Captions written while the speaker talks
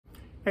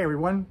Hey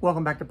everyone,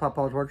 welcome back to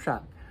Papa's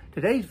Workshop.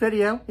 Today's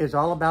video is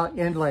all about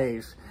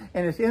inlays,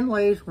 and it's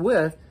inlays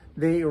with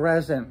the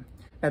resin.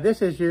 Now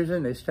this is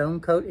using the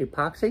STONECOAT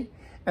epoxy,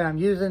 and I'm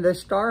using the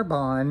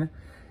STARBOND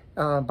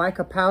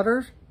mica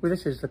powders.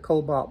 This is the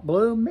cobalt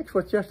blue mixed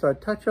with just a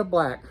touch of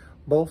black,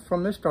 both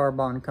from the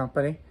STARBOND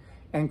company,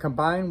 and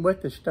combined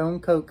with the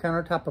STONECOAT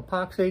countertop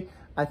epoxy.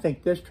 I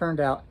think this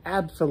turned out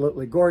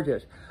absolutely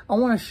gorgeous. I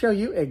want to show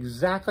you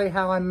exactly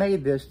how I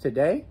made this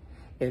today.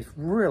 It's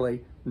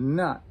really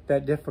not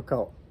that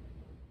difficult.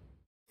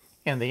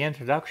 In the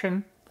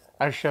introduction,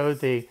 I showed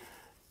the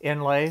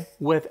inlay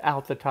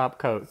without the top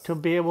coat to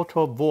be able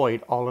to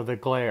avoid all of the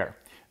glare.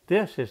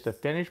 This is the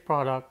finished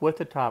product with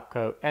the top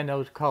coat, and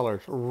those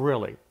colors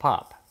really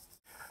pop.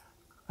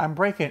 I'm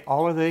breaking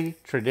all of the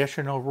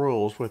traditional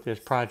rules with this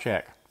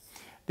project.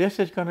 This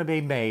is going to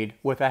be made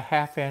with a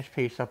 1/2-inch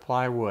piece of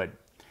plywood.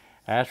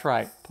 That's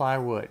right,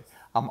 plywood.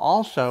 I'm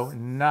also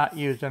not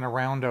using a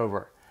round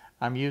over.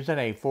 I'm using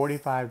a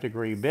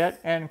 45-degree bit,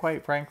 and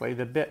quite frankly,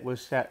 the bit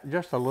was set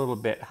just a little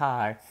bit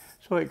high,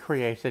 so it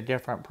creates a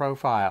different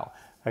profile.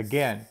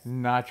 Again,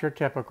 not your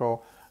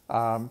typical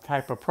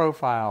type of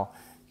profile.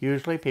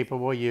 Usually people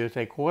will use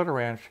a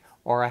 1/4 inch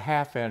or a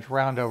 1/2 inch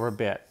round over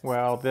bit.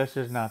 Well, this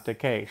is not the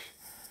case.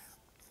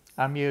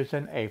 I'm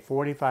using a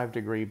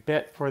 45-degree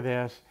bit for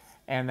this,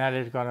 and that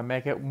is going to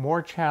make it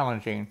more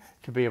challenging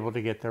to be able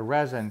to get the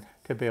resin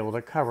to be able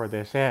to cover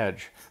this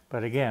edge.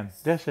 But again,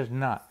 this is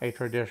not a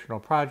traditional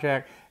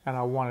project, and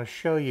I want to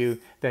show you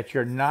that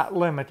you're not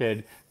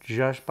limited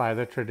just by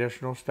the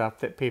traditional stuff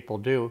that people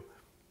do.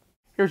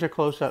 Here's a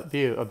close-up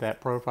view of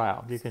that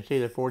profile. You can see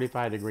the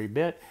 45-degree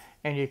bit,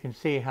 and you can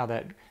see how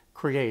that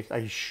creates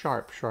a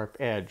sharp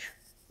edge.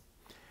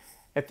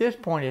 At this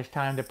point, it's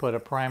time to put a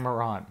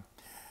primer on.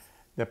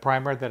 The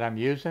primer that I'm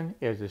using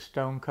is the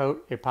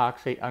STONECOAT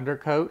epoxy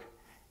undercoat,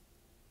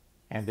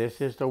 and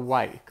this is the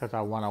white because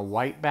I want a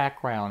white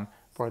background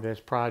for this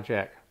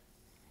project.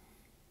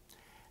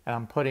 And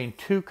I'm putting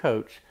 2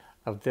 coats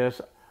of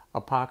this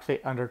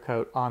epoxy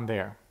undercoat on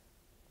there.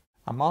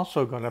 I'm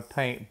also going to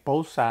paint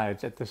both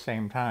sides at the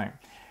same time.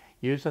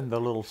 Using the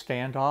little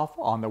standoff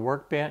on the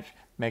workbench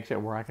makes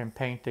it where I can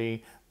paint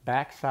the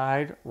back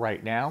side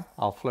right now.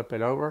 I'll flip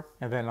it over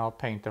and then I'll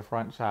paint the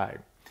front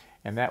side.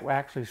 And that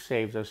actually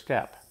saves a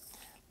step.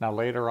 Now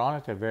later on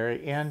at the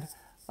very end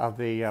of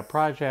the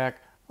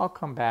project, I'll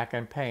come back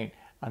and paint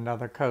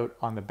another coat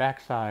on the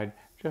back side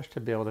just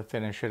to be able to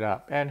finish it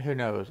up. And who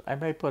knows, I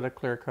may put a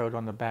clear coat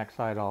on the back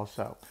side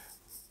also.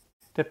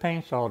 The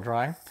paint's all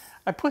dry.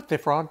 I put the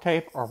frog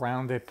tape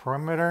around the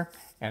perimeter,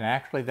 and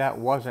actually that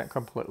wasn't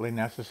completely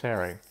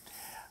necessary.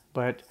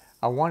 But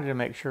I wanted to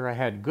make sure I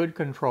had good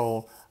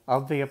control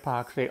of the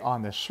epoxy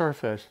on the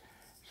surface,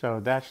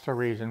 so that's the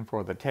reason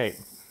for the tape.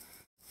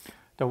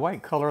 The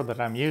white color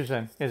that I'm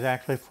using is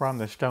actually from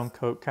the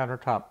STONECOAT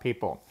countertop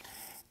people.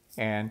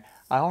 And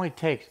I only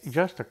take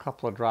just a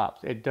couple of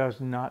drops. It does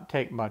not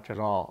take much at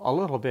all. A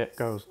little bit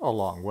goes a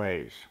long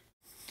ways.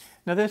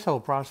 Now this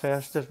whole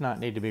process does not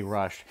need to be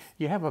rushed.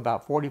 You have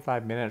about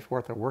 45 minutes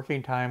worth of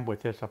working time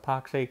with this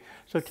epoxy,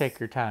 so take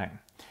your time.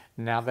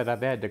 Now that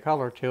I've added the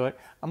color to it,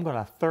 I'm going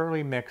to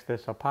thoroughly mix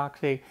this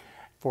epoxy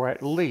for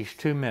at least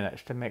 2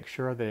 minutes to make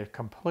sure that it's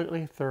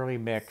completely thoroughly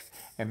mixed,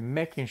 and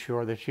making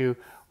sure that you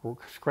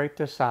scrape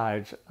the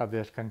sides of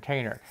this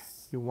container.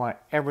 You want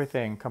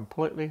everything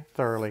completely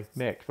thoroughly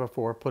mixed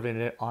before putting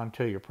it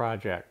onto your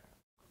project.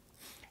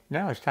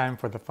 Now it's time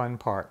for the fun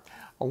part.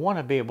 I want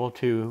to be able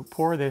to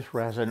pour this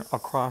resin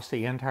across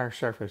the entire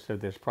surface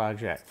of this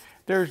project.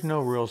 There's no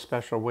real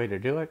special way to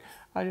do it.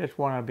 I just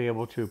want to be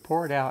able to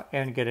pour it out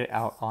and get it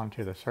out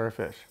onto the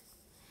surface.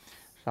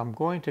 So I'm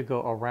going to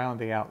go around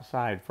the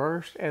outside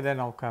first, and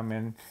then I'll come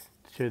in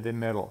to the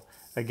middle.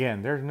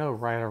 Again, there's no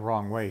right or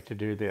wrong way to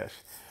do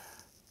this.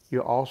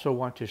 You also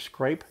want to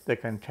scrape the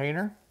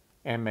container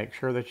and make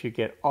sure that you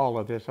get all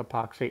of this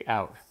epoxy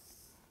out.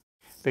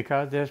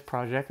 Because this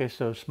project is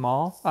so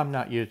small, I'm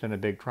not using a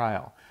big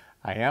trowel.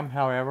 I am,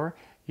 however,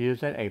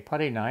 using a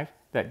putty knife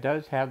that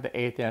does have the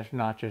 1/8 inch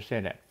notches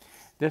in it.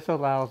 This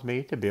allows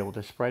me to be able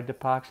to spread the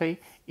epoxy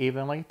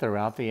evenly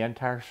throughout the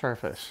entire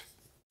surface.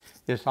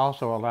 This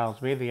also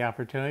allows me the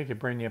opportunity to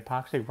bring the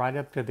epoxy right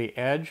up to the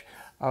edge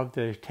of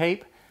the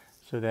tape,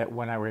 so that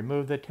when I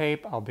remove the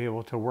tape, I'll be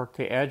able to work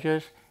the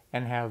edges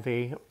and have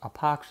the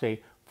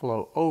epoxy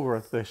flow over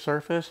the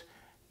surface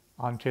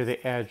onto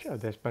the edge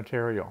of this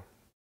material.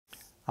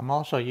 I'm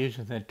also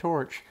using the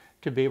torch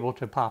to be able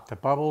to pop the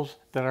bubbles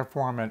that are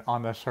forming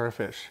on the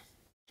surface.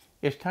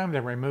 It's time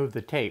to remove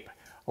the tape.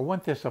 I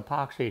want this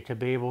epoxy to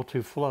be able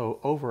to flow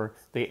over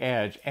the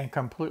edge and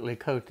completely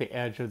coat the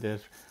edge of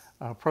this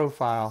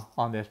profile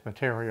on this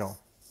material.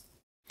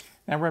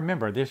 Now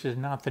remember, this is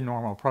not the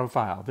normal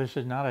profile. This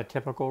is not a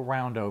typical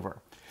round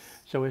over.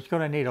 So it's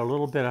going to need a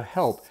little bit of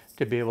help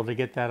to be able to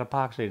get that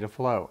epoxy to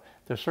flow.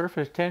 The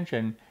surface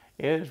tension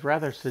is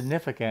rather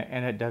significant,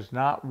 and it does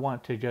not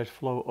want to just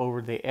flow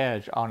over the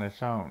edge on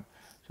its own.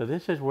 So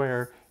this is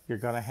where you're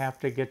going to have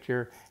to get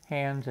your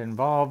hands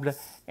involved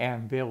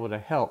and be able to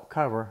help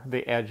cover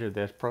the edge of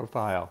this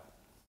profile.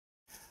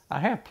 I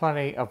have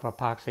plenty of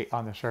epoxy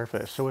on the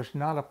surface, so it's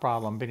not a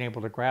problem being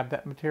able to grab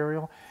that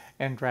material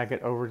and drag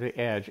it over the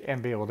edge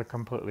and be able to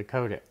completely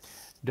coat it.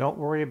 Don't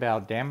worry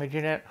about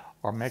damaging it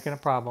or making a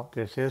problem.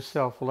 This is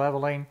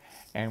self-leveling,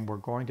 and we're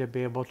going to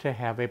be able to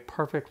have a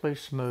perfectly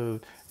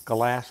smooth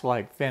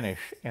glass-like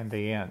finish in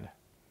the end.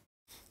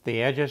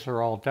 The edges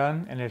are all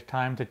done, and it's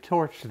time to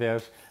torch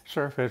this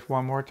surface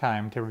one more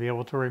time to be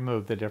able to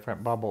remove the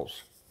different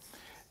bubbles.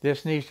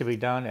 This needs to be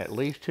done at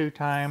least 2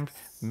 times,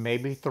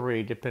 maybe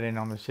 3, depending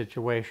on the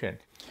situation.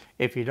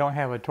 If you don't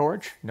have a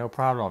torch, no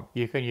problem.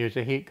 You can use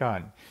a heat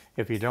gun.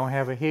 If you don't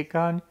have a heat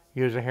gun,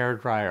 use a hair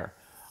dryer.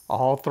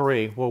 All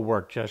 3 will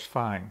work just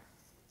fine.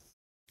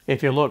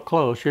 If you look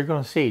close, you're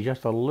going to see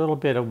just a little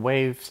bit of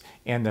waves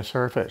in the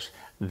surface.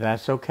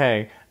 That's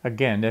okay.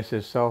 Again, this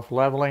is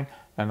self-leveling,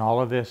 and all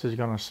of this is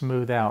going to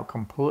smooth out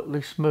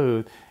completely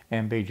smooth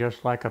and be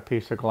just like a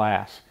piece of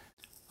glass.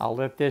 I'll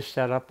let this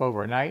set up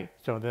overnight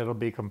so that it'll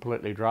be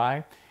completely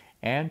dry,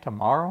 and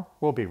tomorrow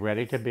we'll be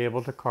ready to be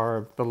able to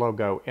carve the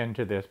logo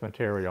into this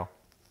material.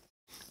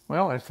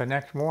 Well, it's the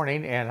next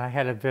morning, and I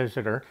had a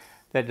visitor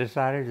that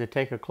decided to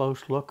take a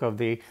close look of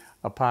the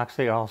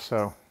epoxy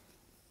also.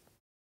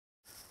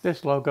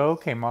 This logo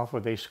came off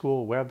of a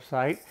school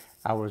website.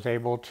 I was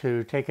able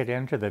to take it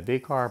into the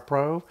VCAR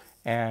Pro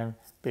and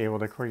be able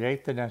to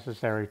create the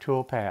necessary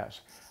tool paths.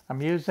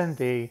 I'm using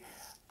the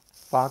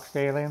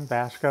Foxdalian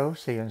Vasco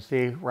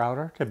CNC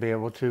router to be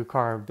able to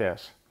carve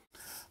this.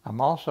 I'm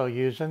also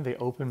using the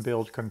Open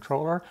Build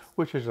controller,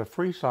 which is a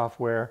free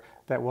software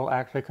that will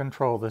actually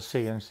control the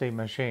CNC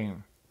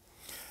machine.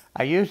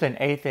 I used an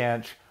 1/8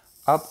 inch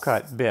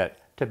upcut bit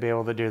to be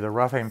able to do the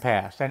roughing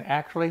pass, and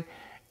actually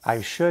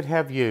I should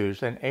have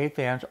used an 1/8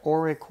 inch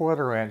or a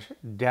 1/4 inch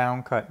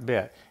downcut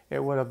bit.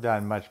 It would have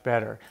done much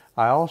better.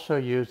 I also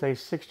used a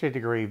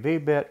 60-degree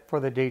V-bit for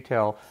the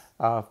detail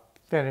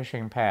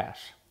finishing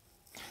pass.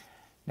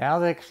 Now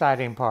the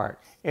exciting part.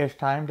 It's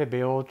time to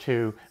be able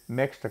to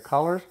mix the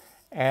colors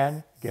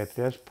and get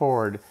this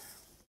poured.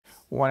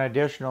 One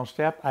additional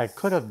step I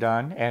could have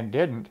done and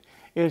didn't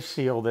is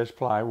seal this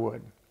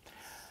plywood.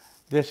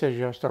 This is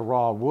just a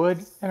raw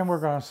wood, and we're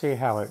going to see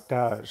how it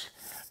does.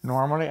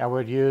 Normally I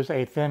would use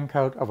a thin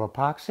coat of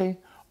epoxy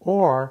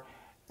or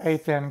a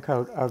thin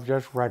coat of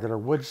just regular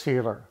wood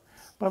sealer.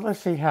 But let's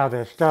see how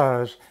this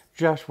does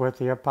just with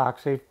the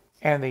epoxy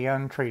and the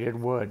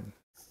untreated wood.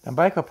 The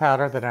mica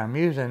powder that I'm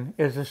using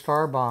is the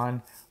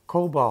STARBOND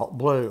Cobalt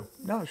Blue.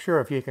 Not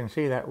sure if you can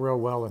see that real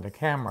well in the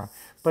camera,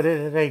 but it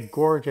is a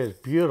gorgeous,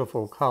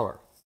 beautiful color.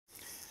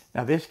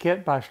 Now this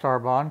kit by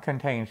STARBOND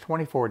contains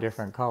 24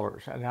 different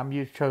colors, and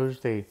I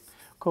chose the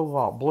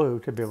Cobalt Blue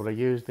to be able to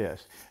use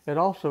this. It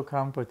also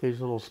comes with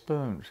these little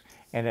spoons,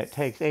 and it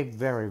takes a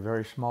very,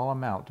 very small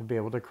amount to be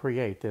able to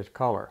create this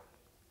color.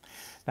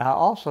 Now I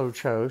also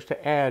chose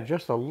to add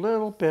just a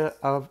little bit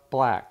of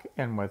black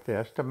in with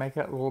this to make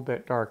it a little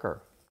bit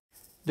darker.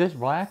 This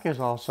black is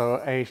also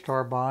a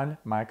STARBOND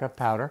mica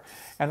powder,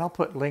 and I'll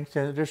put links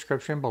in the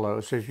description below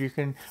so you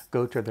can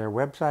go to their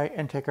website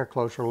and take a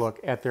closer look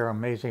at their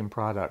amazing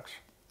products.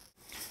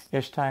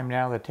 It's time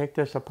now to take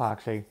this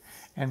epoxy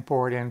and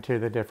pour it into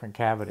the different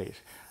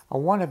cavities. I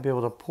want to be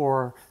able to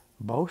pour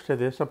most of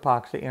this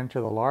epoxy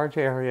into the large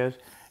areas,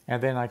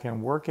 and then I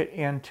can work it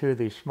into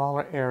the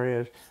smaller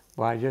areas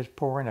by just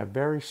pouring a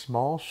very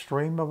small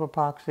stream of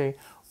epoxy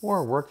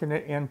or working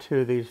it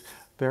into these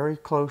very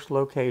close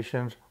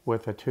locations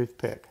with a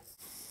toothpick.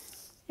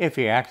 If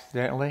you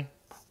accidentally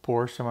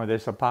pour some of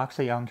this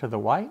epoxy onto the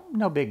white,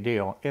 no big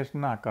deal. It's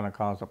not going to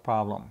cause a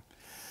problem.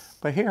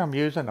 But here I'm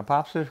using a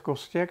popsicle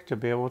stick to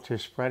be able to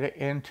spread it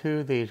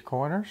into these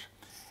corners,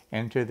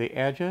 into the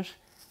edges,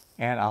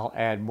 and I'll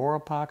add more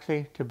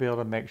epoxy to be able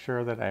to make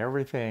sure that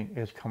everything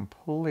is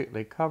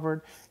completely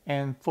covered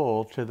and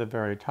full to the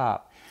very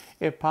top.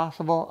 If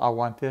possible, I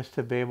want this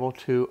to be able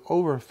to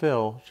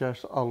overfill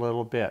just a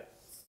little bit.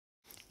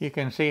 You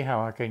can see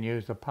how I can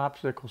use the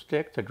popsicle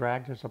stick to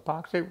drag this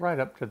epoxy right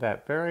up to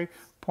that very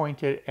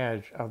pointed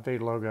edge of the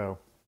logo.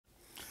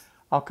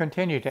 I'll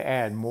continue to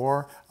add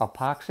more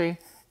epoxy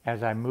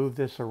as I move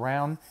this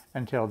around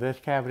until this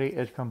cavity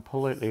is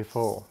completely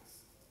full.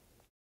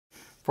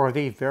 For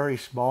these very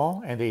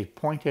small and these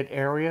pointed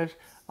areas,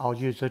 I'll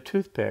use a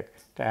toothpick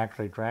to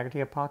actually drag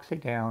the epoxy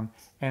down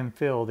and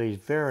fill these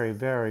very,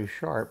 very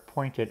sharp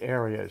pointed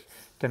areas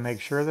to make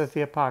sure that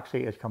the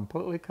epoxy is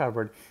completely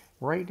covered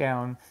right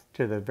down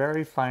to the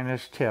very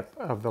finest tip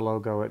of the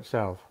logo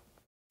itself.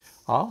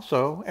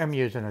 Also, I'm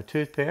using a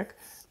toothpick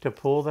to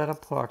pull that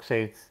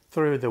epoxy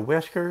through the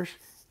whiskers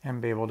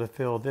and be able to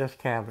fill this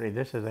cavity.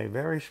 This is a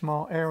very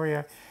small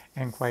area,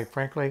 and quite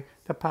frankly,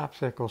 the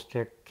popsicle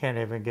stick can't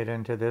even get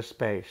into this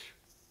space.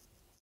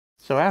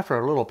 So after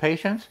a little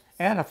patience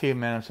and a few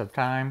minutes of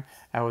time,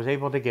 I was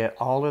able to get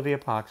all of the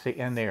epoxy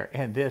in there,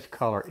 and this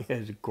color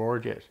is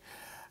gorgeous.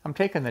 I'm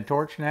taking the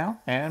torch now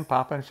and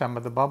popping some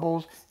of the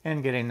bubbles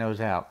and getting those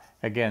out.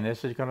 Again,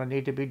 this is going to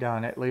need to be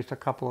done at least a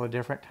couple of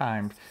different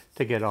times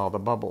to get all the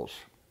bubbles.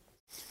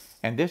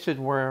 And this is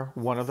where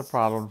one of the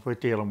problems with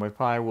dealing with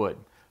plywood.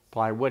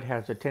 Plywood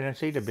has a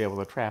tendency to be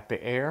able to trap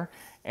the air,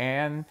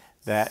 and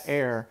that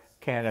air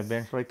can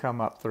eventually come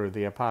up through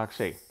the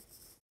epoxy.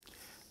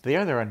 The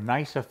other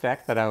nice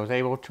effect that I was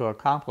able to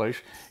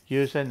accomplish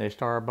using the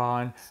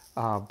STARBOND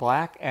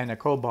black and the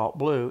cobalt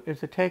blue is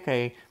to take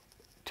a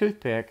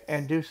toothpick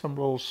and do some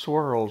little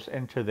swirls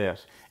into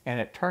this, and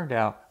it turned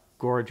out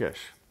gorgeous.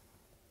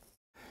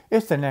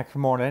 It's the next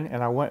morning,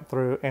 and I went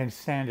through and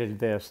sanded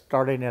this,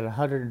 starting at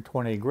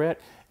 120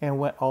 grit and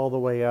went all the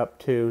way up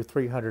to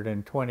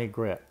 320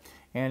 grit.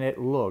 And it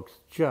looks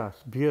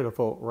just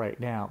beautiful right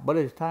now. But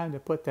it's time to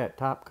put that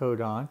top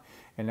coat on,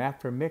 and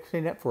after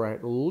mixing it for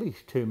at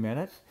least 2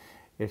 minutes,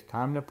 it's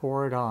time to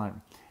pour it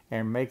on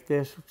and make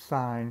this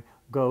sign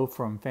go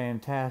from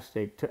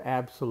fantastic to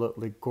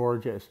absolutely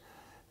gorgeous.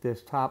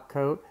 This top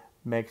coat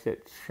makes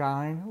it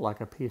shine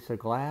like a piece of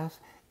glass,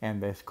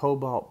 and this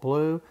cobalt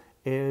blue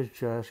is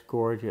just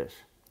gorgeous.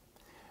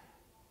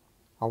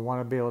 I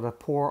want to be able to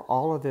pour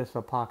all of this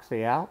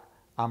epoxy out.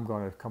 I'm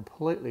going to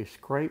completely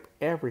scrape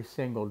every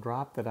single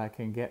drop that I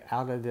can get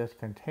out of this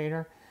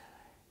container,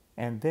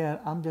 and then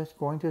I'm just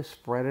going to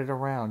spread it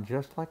around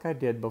just like I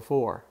did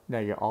before. Now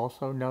you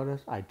also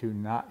notice I do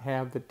not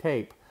have the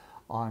tape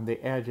on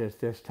the edges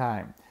this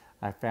time.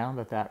 I found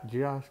that that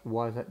just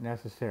wasn't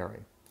necessary.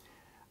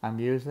 I'm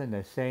using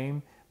the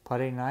same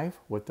putty knife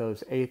with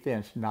those 1/8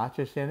 inch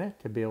notches in it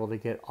to be able to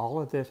get all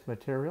of this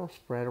material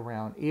spread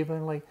around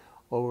evenly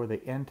over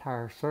the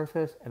entire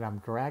surface, and I'm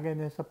dragging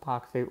this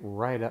epoxy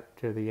right up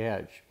to the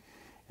edge.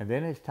 And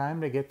then it's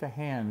time to get the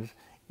hands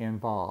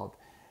involved.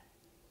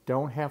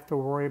 Don't have to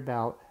worry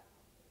about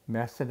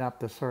messing up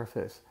the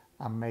surface.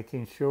 I'm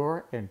making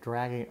sure and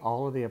dragging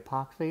all of the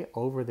epoxy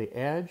over the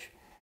edge.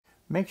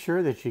 Make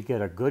sure that you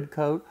get a good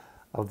coat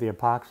of the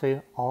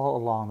epoxy all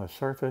along the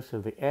surface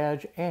of the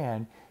edge,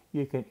 and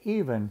you can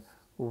even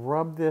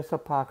rub this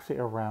epoxy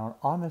around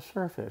on the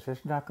surface.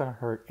 It's not going to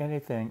hurt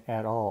anything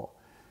at all.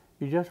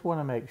 You just want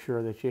to make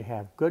sure that you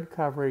have good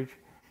coverage,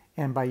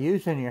 and by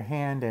using your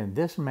hand in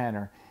this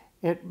manner,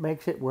 it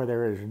makes it where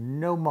there is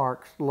no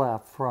marks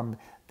left from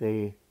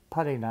the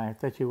putty knife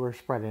that you were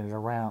spreading it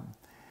around.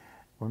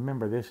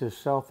 Remember, this is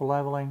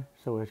self-leveling,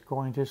 so it's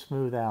going to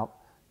smooth out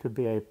to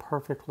be a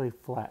perfectly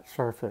flat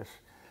surface.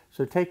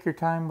 So take your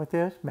time with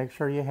this. Make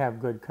sure you have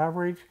good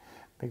coverage.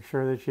 Make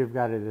sure that you've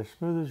got it as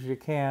smooth as you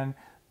can.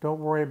 Don't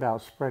worry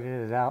about spreading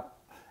it out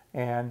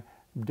and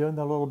doing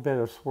a little bit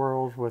of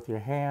swirls with your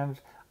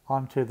hands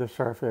onto the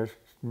surface.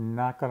 It's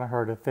not going to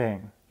hurt a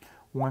thing.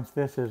 Once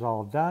this is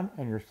all done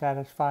and you're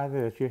satisfied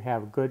that you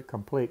have good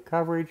complete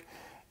coverage,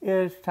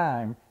 it's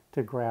time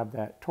to grab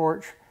that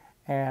torch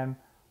and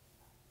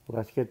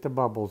let's get the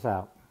bubbles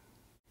out.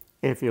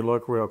 If you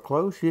look real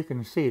close, you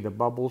can see the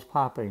bubbles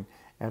popping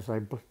as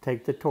I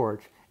take the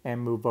torch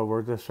and move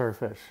over the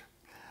surface.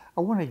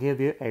 I want to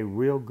give you a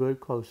real good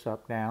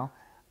close-up now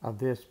of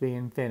this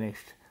being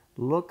finished.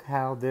 Look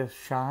how this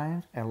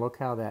shines, and look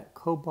how that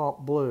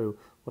cobalt blue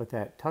with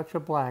that touch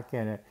of black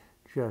in it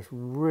just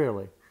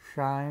really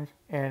shines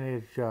and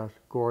is just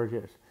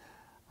gorgeous.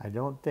 I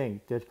don't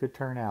think this could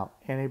turn out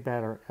any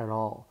better at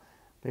all.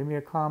 Leave me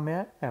a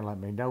comment and let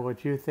me know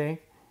what you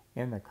think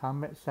in the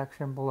comment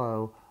section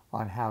below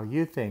on how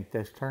you think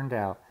this turned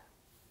out.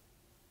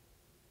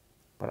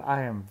 But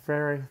I am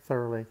very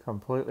thoroughly,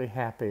 completely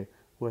happy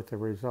with the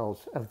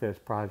results of this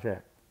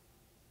project.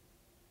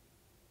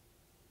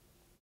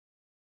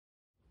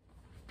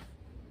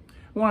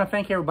 I want to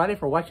thank everybody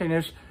for watching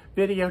this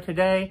video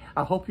today.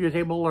 I hope you was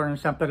able to learn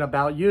something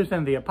about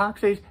using the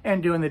epoxies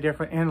and doing the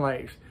different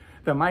inlays.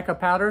 The mica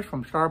powders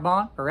from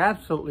STARBOND are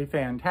absolutely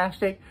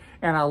fantastic,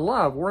 and I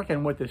love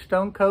working with the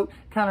STONECOAT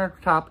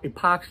countertop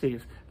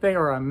epoxies. They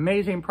are an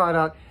amazing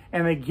product,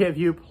 and they give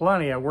you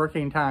plenty of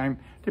working time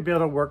to be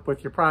able to work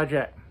with your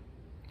project.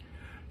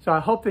 So I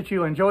hope that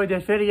you enjoyed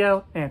this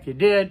video, and if you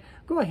did,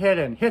 go ahead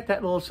and hit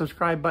that little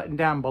subscribe button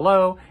down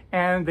below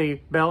and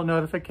the bell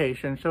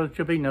notification so that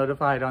you'll be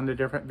notified on the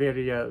different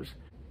videos.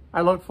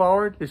 I look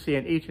forward to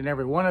seeing each and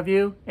every one of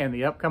you in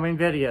the upcoming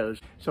videos.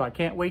 So I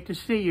can't wait to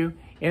see you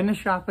in the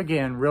shop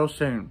again real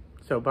soon.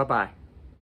 So bye-bye.